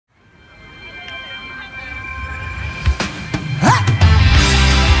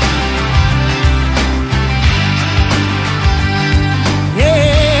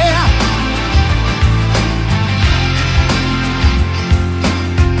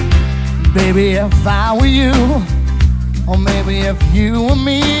Baby, if I were you, or maybe if you were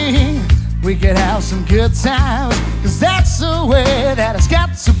me, we could have some good times, 'cause that's the way that it's got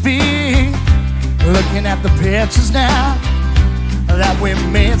to be. Looking at the pictures now that we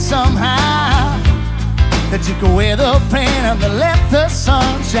made somehow, that you could wear the pain and let the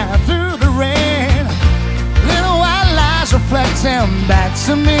sun shine through the rain. Little white lies reflecting back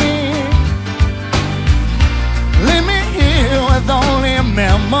to me. Leave me here with only a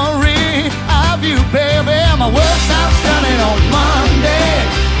memory of you, baby. My world stops turning on Monday.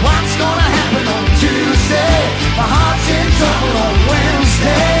 What's gonna happen on Tuesday? My heart's in trouble on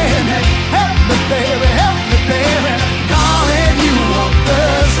Wednesday. Help me, baby, help me, baby. Calling you on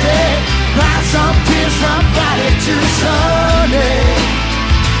Thursday. Cry some tears from Friday to Sunday.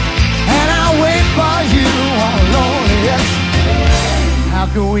 And I wait for you on loneliest. How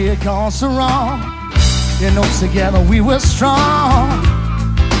could we have gone so wrong? You know, together we were strong.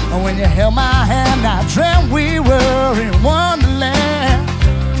 And when you held my hand, I dreamt we were in Wonderland.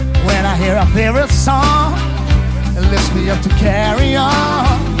 When I hear our favorite song, it lifts me up to carry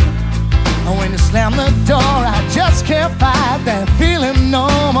on. And when you slam the door, I just can't fight that feeling no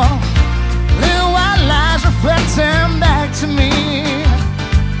more. Little white lies reflecting back to me.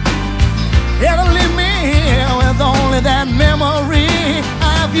 Yeah, don't leave me here with only that memory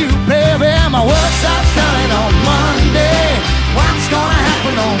of you, baby. My world stops turning on Monday. What's gonna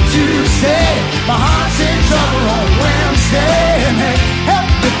happen on Tuesday? My heart's in trouble on Wednesday. And hey, help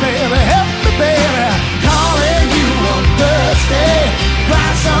me, baby, help me, baby. Calling you on Thursday. Cry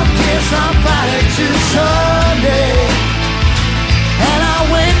some tears from Friday to Sunday. And I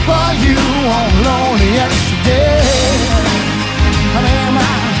wait for you on lonely yesterday. I mean,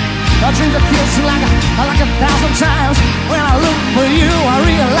 my dreams are kissing like a thousand times. When I look for you, I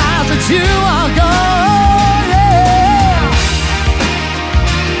realize that you are gone, yeah.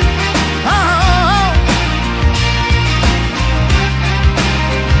 Oh.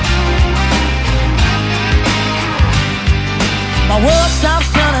 My world stops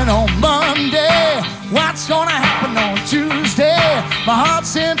turning on Monday. What's gonna happen on Tuesday? My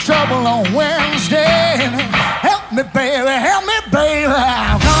heart's in trouble on Wednesday. Help me, baby, help me, baby.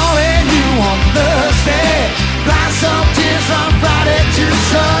 I'm calling you on Thursday. Cry some tears from Friday to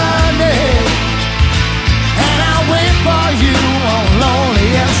Sunday. And I wait for you on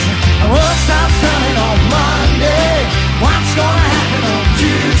loneliest. The world stops turning on Monday. What's gonna happen on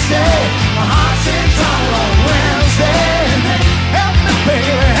Tuesday? My heart's in trouble on Wednesday. Help me,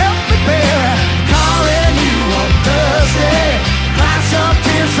 baby, help me, baby. Calling you on Thursday. Cry some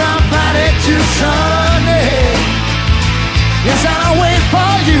tears from Friday to Sunday. Yes, I'll wait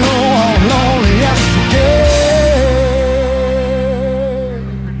for you on lonely yesterday.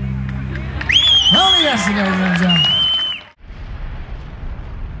 Only yesterday,